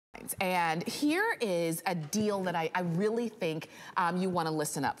headphones. And here is a deal that I really think you want to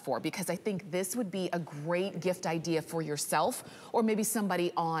listen up for, because I think this would be a great gift idea for yourself or maybe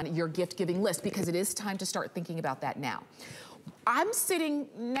somebody on your gift giving list, because it is time to start thinking about that now. I'm sitting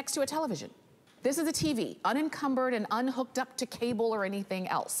next to a television. This is a TV, unencumbered and unhooked up to cable or anything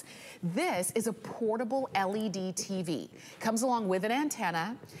else. This is a portable LED TV. Comes along with an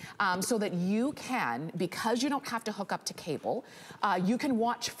antenna so that you can, because you don't have to hook up to cable, you can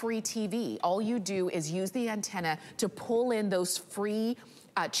watch free TV. All you do is use the antenna to pull in those free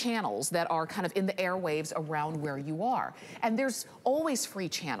channels that are kind of in the airwaves around where you are. And there's always free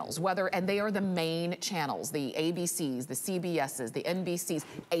channels, and they are the main channels, the ABCs, the CBSs, the NBCs,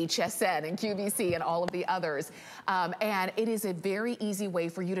 HSN and QVC and all of the others. And it is a very easy way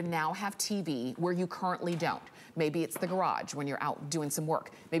for you to now have TV where you currently don't. Maybe it's the garage when you're out doing some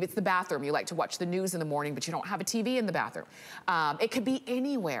work. Maybe it's the bathroom. You like to watch the news in the morning, but you don't have a TV in the bathroom. It could be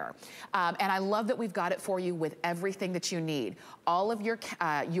anywhere. And I love that we've got it for you with everything that you need. All of your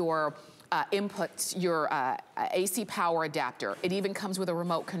inputs, your AC power adapter. It even comes with a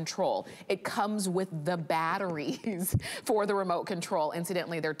remote control. It comes with the batteries for the remote control.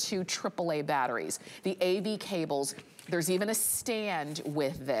 Incidentally, they're 2 AAA batteries. The AV cables. There's even a stand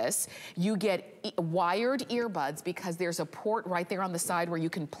with this. You get wired earbuds because there's a port right there on the side where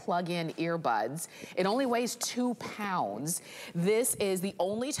you can plug in earbuds. It only weighs 2 pounds. This is the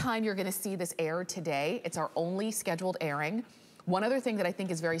only time you're gonna see this air today. It's our only scheduled airing. One other thing that I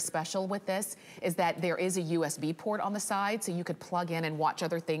think is very special with this is that there is a USB port on the side, so you could plug in and watch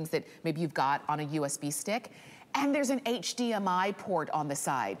other things that maybe you've got on a USB stick. And there's an HDMI port on the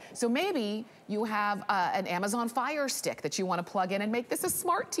side. So maybe you have an Amazon Fire Stick that you want to plug in and make this a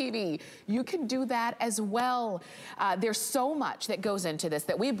smart TV. You can do that as well. There's so much that goes into this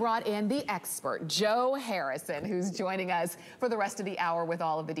that we brought in the expert, Joe Harrison, who's joining us for the rest of the hour with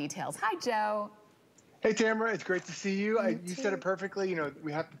all of the details. Hi, Joe. Hey, Tamara, it's great to see you. You said it perfectly. You know,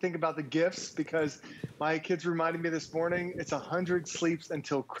 we have to think about the gifts because my kids reminded me this morning, it's 100 sleeps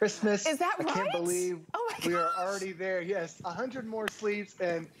until Christmas. Is that right? I can't believe we are gosh. already there. Yes, 100 more sleeps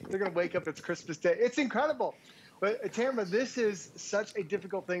and they're going to wake up, it's Christmas Day. It's incredible. But Tamara, this is such a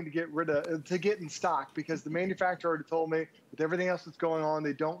difficult thing to get rid of, to get in stock, because the manufacturer already told me with everything else that's going on,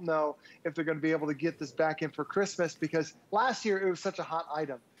 they don't know if they're going to be able to get this back in for Christmas, because last year it was such a hot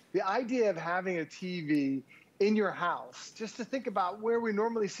item. The idea of having a TV in your house, just to think about where we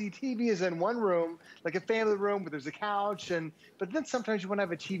normally see TV is in one room, like a family room where there's a couch, but then sometimes you want to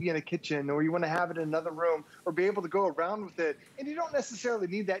have a TV in a kitchen, or you want to have it in another room, or be able to go around with it, and you don't necessarily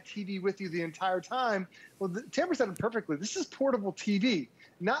need that TV with you the entire time. Well, Tamara said it perfectly. This is portable TV.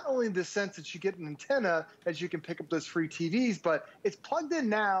 Not only in the sense that you get an antenna as you can pick up those free TVs, but it's plugged in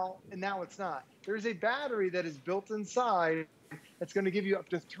now, and now it's not. There's a battery that is built inside that's going to give you up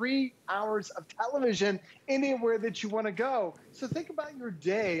to 3 hours of television anywhere that you want to go. So think about your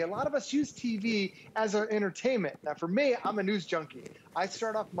day. A lot of us use TV as our entertainment. Now, for me, I'm a news junkie. I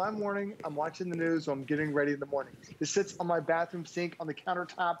start off my morning, I'm watching the news while I'm getting ready in the morning. It sits on my bathroom sink on the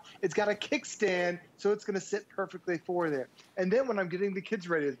countertop. It's got a kickstand, so it's going to sit perfectly for there. And then when I'm getting the kids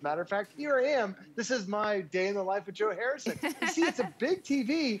ready, as a matter of fact, here I am. This is my day in the life of Joe Harrison. You see, it's a big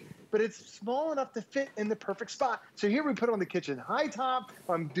TV, but it's small enough to fit in the perfect spot. So here we put on the kitchen high top.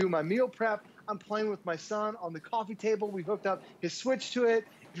 I'm doing my meal prep. I'm playing with my son on the coffee table. We hooked up his Switch to it.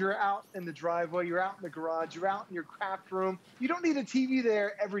 If you're out in the driveway, you're out in the garage, you're out in your craft room, you don't need a TV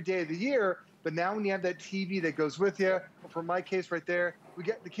there every day of the year. But now when you have that TV that goes with you, for my case right there,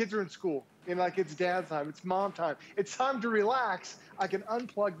 the kids are in school. You know, like it's dad's time, it's mom time. It's time to relax. I can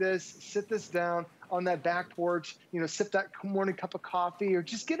unplug this, sit this down on that back porch, you know, sip that morning cup of coffee, or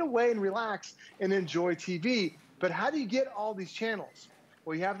just get away and relax and enjoy TV. But how do you get all these channels?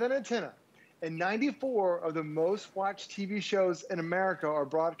 Well, you have that antenna. And 94 of the most watched TV shows in America are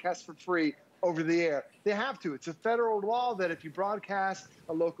broadcast for free over the air. They have to. It's a federal law that if you broadcast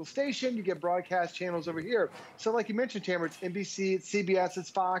a local station, you get broadcast channels over here. So like you mentioned, Tamara, it's NBC, it's CBS, it's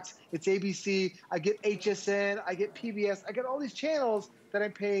Fox, it's ABC. I get HSN, I get PBS. I get all these channels that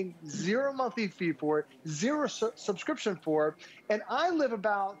I'm paying zero monthly fee for, zero subscription for. And I live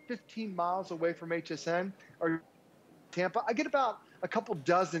about 15 miles away from HSN or Tampa. I get about a couple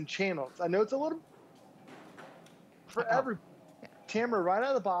dozen channels. I know it's a little for every Tamara, right out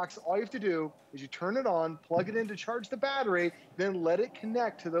of the box, all you have to do is you turn it on, plug it in to charge the battery, then let it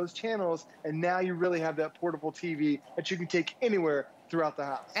connect to those channels, and now you really have that portable TV that you can take anywhere throughout the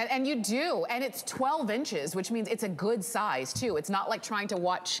house. And you do, and it's 12 inches, which means it's a good size too. It's not like trying to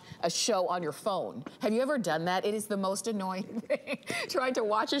watch a show on your phone. Have you ever done that? It is the most annoying thing, trying to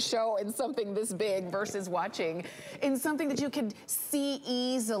watch a show in something this big versus watching in something that you can see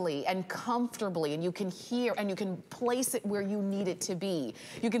easily and comfortably, and you can hear, and you can place it where you need it to be.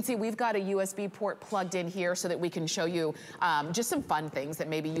 You can see we've got a USB port plugged in here so that we can show you just some fun things that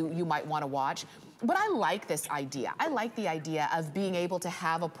maybe you might want to watch. But I like this idea. I like the idea of being able to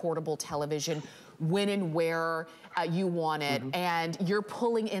have a portable television when and where you want it, and you're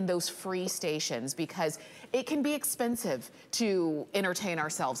pulling in those free stations, because it can be expensive to entertain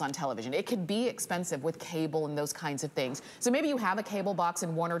ourselves on television. It could be expensive with cable and those kinds of things. So maybe you have a cable box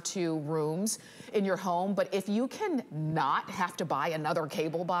in 1 or 2 rooms in your home, but if you can not have to buy another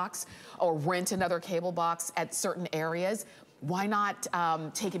cable box or rent another cable box at certain areas, why not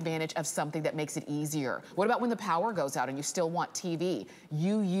take advantage of something that makes it easier? What about when the power goes out and you still want TV?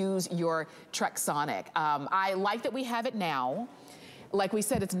 You use your Trexonic. I like that we have it now. Like we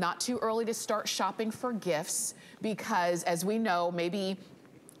said, it's not too early to start shopping for gifts, because as we know, maybe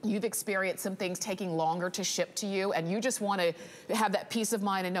you've experienced some things taking longer to ship to you, and you just want to have that peace of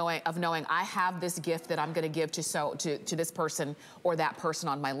mind of knowing I have this gift that I'm going to give to this person or that person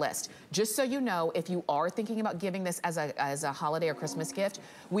on my list. Just so you know, if you are thinking about giving this as a holiday or Christmas gift,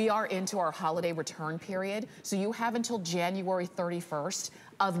 we are into our holiday return period, so you have until January 31st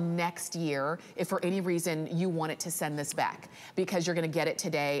of next year if for any reason you wanted to send this back, because you're going to get it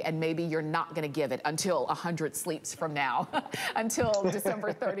today and maybe you're not going to give it until 100 sleeps from now, until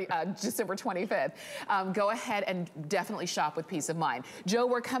December 25th. Go ahead and definitely shop with peace of mind. Joe,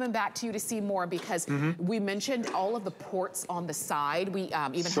 we're coming back to you to see more, because we mentioned all of the ports on the side. We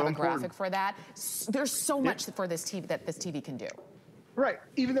even have a graphic for that. There's so much for this TV that this TV can do. Right.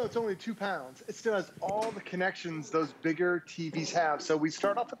 Even though it's only 2 pounds, it still has all the connections those bigger TVs have. So we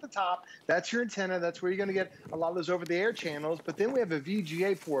start off at the top. That's your antenna. That's where you're going to get a lot of those over-the-air channels. But then we have a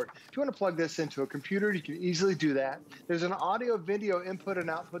VGA port. If you want to plug this into a computer, you can easily do that. There's an audio-video input and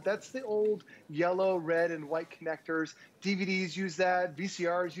output. That's the old yellow, red, and white connectors. DVDs use that.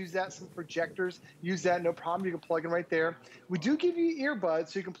 VCRs use that. Some projectors use that. No problem. You can plug in right there. We do give you earbuds,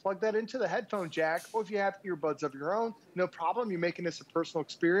 so you can plug that into the headphone jack, or if you have earbuds of your own, no problem. You're making this a personal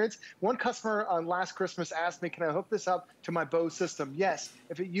experience. One customer last Christmas asked me, can I hook this up to my Bose system? Yes.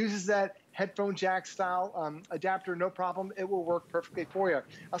 If it uses that headphone jack style adapter, no problem. It will work perfectly for you.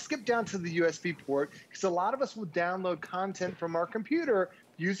 I'll skip down to the USB port, because a lot of us will download content from our computer,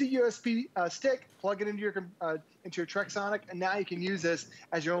 use a USB stick, plug it into your Trexonic, and now you can use this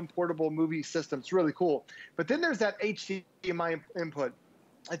as your own portable movie system. It's really cool. But then there's that HDMI input.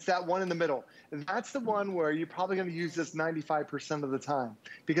 It's that one in the middle. That's the one where you're probably going to use this 95% of the time,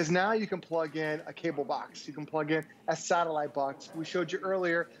 because now you can plug in a cable box. You can plug in a satellite box. We showed you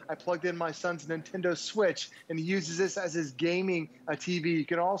earlier, I plugged in my son's Nintendo Switch, and he uses this as his gaming TV. You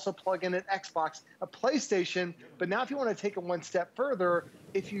can also plug in an Xbox, a PlayStation. But now if you want to take it one step further,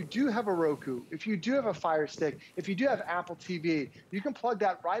 if you do have a Roku, if you do have a Fire Stick, if you do have Apple TV, you can plug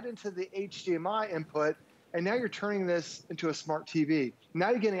that right into the HDMI input, and now you're turning this into a smart TV.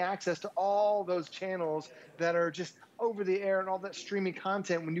 Now you're getting access to all those channels that are just over the air and all that streaming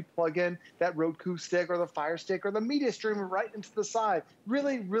content when you plug in that Roku stick or the Fire Stick or the media streamer right into the side.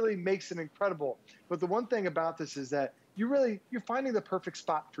 Really, really makes it incredible. But the one thing about this is that you're finding the perfect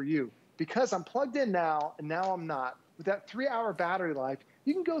spot for you. Because I'm plugged in now, and now I'm not. With that 3-hour battery life,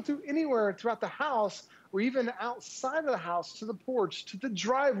 you can go through anywhere throughout the house, or even outside of the house, to the porch, to the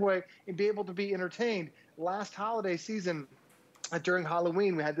driveway, and be able to be entertained. Last holiday season, during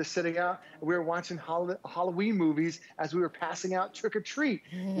Halloween, we had this sitting out, and we were watching Halloween movies as we were passing out trick-or-treat.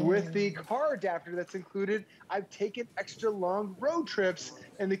 With the car adapter that's included, I've taken extra long road trips,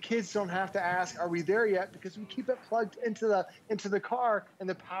 and the kids don't have to ask, are we there yet? Because we keep it plugged into the car, and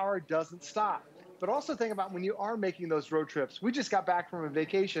the power doesn't stop. But also think about when you are making those road trips. We just got back from a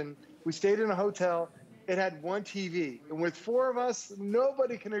vacation. We stayed in a hotel. It had one TV. And with 4 of us,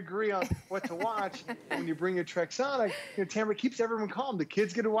 nobody can agree on what to watch. And when you bring your Trexonic, Tamara, keeps everyone calm. The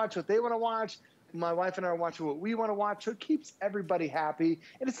kids get to watch what they want to watch. My wife and I are watching what we want to watch. So it keeps everybody happy.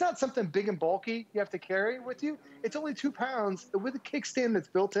 And it's not something big and bulky you have to carry with you. It's only 2 pounds with a kickstand that's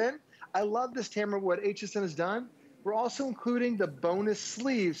built in. I love this, Tamara, what HSN has done. We're also including the bonus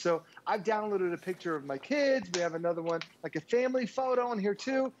sleeve. So I've downloaded a picture of my kids. We have another one, like a family photo on here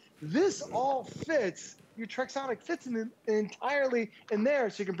too. This all fits. Your Trexonic fits entirely in there,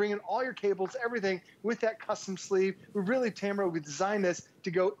 so you can bring in all your cables, everything with that custom sleeve. We really, Tamara, we designed this to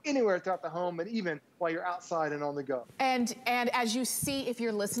go anywhere throughout the home and even while you're outside and on the go. And as you see, if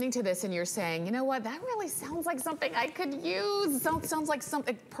you're listening to this and you're saying, you know what, that really sounds like something I could use, sounds like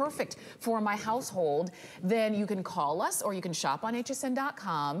something perfect for my household, then you can call us or you can shop on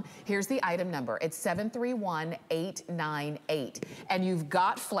hsn.com. Here's the item number. It's 731898. And you've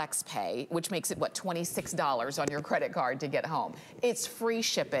got FlexPay, which makes it, what, $26 on your credit card to get home. It's free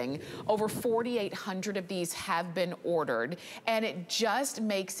shipping. Over 4,800 of these have been ordered, and it just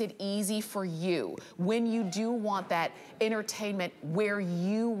makes it easy for you when you do want that entertainment where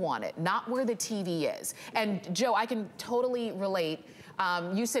you want it, not where the TV is. And Joe, I can totally relate.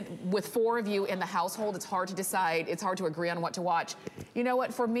 You said with 4 of you in the household, it's hard to decide, it's hard to agree on what to watch. You know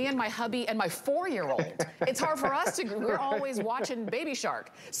what, for me and my hubby and my 4-year-old, it's hard for us to, we're always watching Baby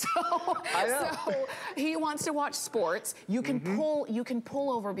Shark. So he wants to watch sports. You can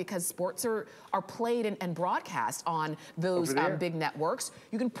pull over because sports are played and broadcast on those big networks.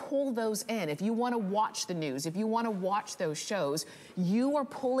 You can pull those in. If you want to watch the news, if you want to watch those shows, you are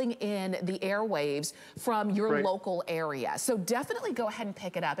pulling in the airwaves from your local area. So definitely go ahead and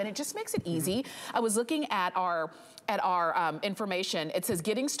pick it up, and it just makes it easy. I was looking at our information. It says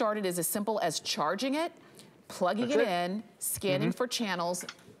getting started is as simple as charging it, plugging it in, scanning for channels,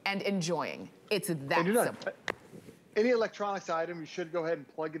 and enjoying. It's that simple. Any electronics item, you should go ahead and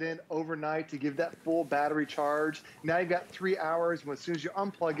plug it in overnight to give that full battery charge. Now you've got 3 hours. As soon as you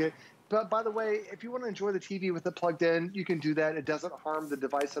unplug it, but by the way, if you want to enjoy the TV with it plugged in, you can do that. It doesn't harm the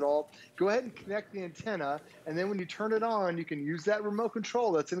device at all. Go ahead and connect the antenna, and then when you turn it on, you can use that remote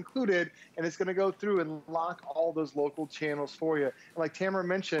control that's included, and it's going to go through and lock all those local channels for you. And like Tamara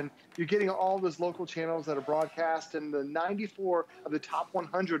mentioned, you're getting all those local channels that are broadcast, and the 94 of the top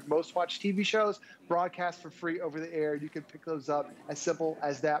 100 most watched TV shows broadcast for free over the air. You can pick those up as simple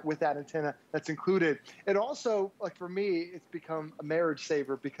as that with that antenna that's included. It also, like for me, it's become a marriage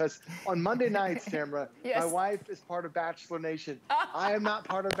saver because on Monday nights, Tamara, my wife is part of Bachelor Nation. I am not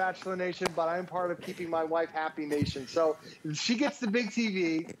part of Bachelor Nation, but I am part of keeping my wife happy Nation. So she gets the big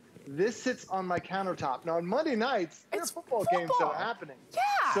TV. This sits on my countertop. Now, on Monday nights, there are football games that are happening.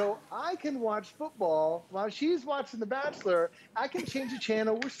 Yeah. So I can watch football while she's watching The Bachelor. I can change the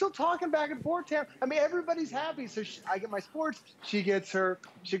channel. We're still talking back and forth, Tam. I mean, everybody's happy. So I get my sports. She gets her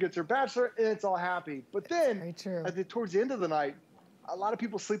Bachelor, and it's all happy. But then, towards the end of the night, a lot of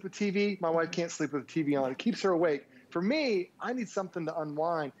people sleep with TV. My wife can't sleep with the TV on. It keeps her awake. For me, I need something to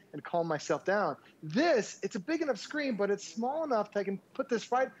unwind and calm myself down. It's a big enough screen, but it's small enough that I can put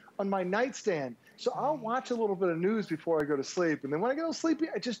this right on my nightstand. So I'll watch a little bit of news before I go to sleep. And then when I go to sleep,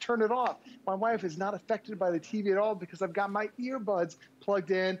 I just turn it off. My wife is not affected by the TV at all because I've got my earbuds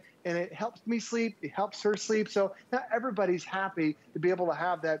plugged in, and it helps me sleep. It helps her sleep. So not everybody's happy to be able to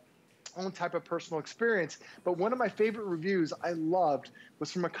have that own type of personal experience. But one of my favorite reviews I loved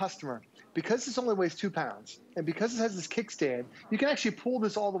was from a customer. Because this only weighs 2 pounds, and because it has this kickstand, you can actually pull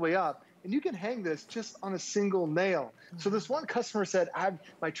this all the way up, and you can hang this just on a single nail. So this one customer said, I have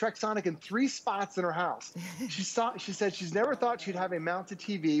my Trexonic in 3 spots in her house. She said she's never thought she'd have a mounted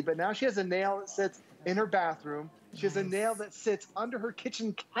TV, but now she has a nail that sits in her bathroom. She has a nail that sits under her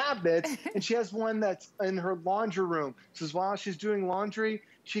kitchen cabinet, and she has one that's in her laundry room. So while she's doing laundry,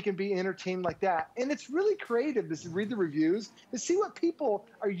 she can be entertained like that. And it's really creative to read the reviews, to see what people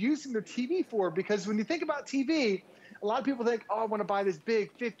are using their TV for. Because when you think about TV, a lot of people think, oh, I want to buy this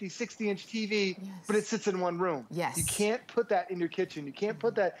big 50, 60-inch TV, but it sits in one room. Yes. You can't put that in your kitchen. You can't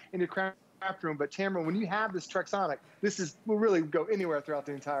put that in your craft room. But Tamara, when you have this Trexonic, will really go anywhere throughout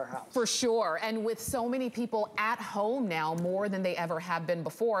the entire house. For sure. And with so many people at home now, more than they ever have been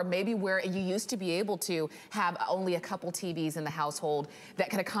before, maybe where you used to be able to have only a couple TVs in the household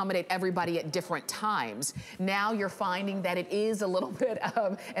that can accommodate everybody at different times. Now you're finding that it is a little bit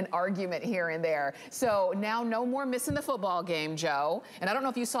of an argument here and there. So now no more missing the football game, Joe. And I don't know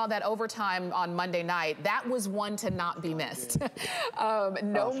if you saw that overtime on Monday night. That was one to not be missed.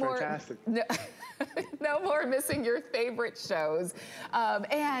 Fantastic. No more missing your favorite shows.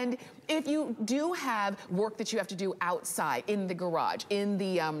 And if you do have work that you have to do outside, in the garage, in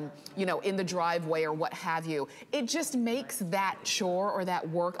the, in the driveway or what have you, it just makes that chore or that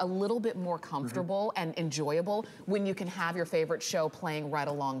work a little bit more comfortable and enjoyable when you can have your favorite show playing right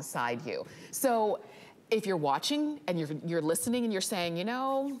alongside you. So if you're watching and you're listening and you're saying, you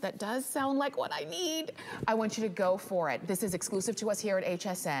know, that does sound like what I need, I want you to go for it. This is exclusive to us here at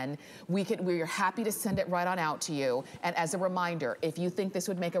HSN. We're happy to send it right on out to you. And as a reminder, if you think this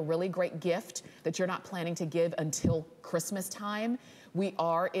would make a really great gift that you're not planning to give until Christmas time, We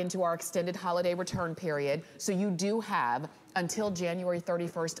are into our extended holiday return period, so you do have until January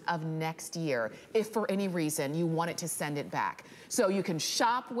 31st of next year, if for any reason you wanted to send it back. So you can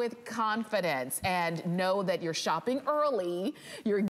shop with confidence and know that you're shopping early, you're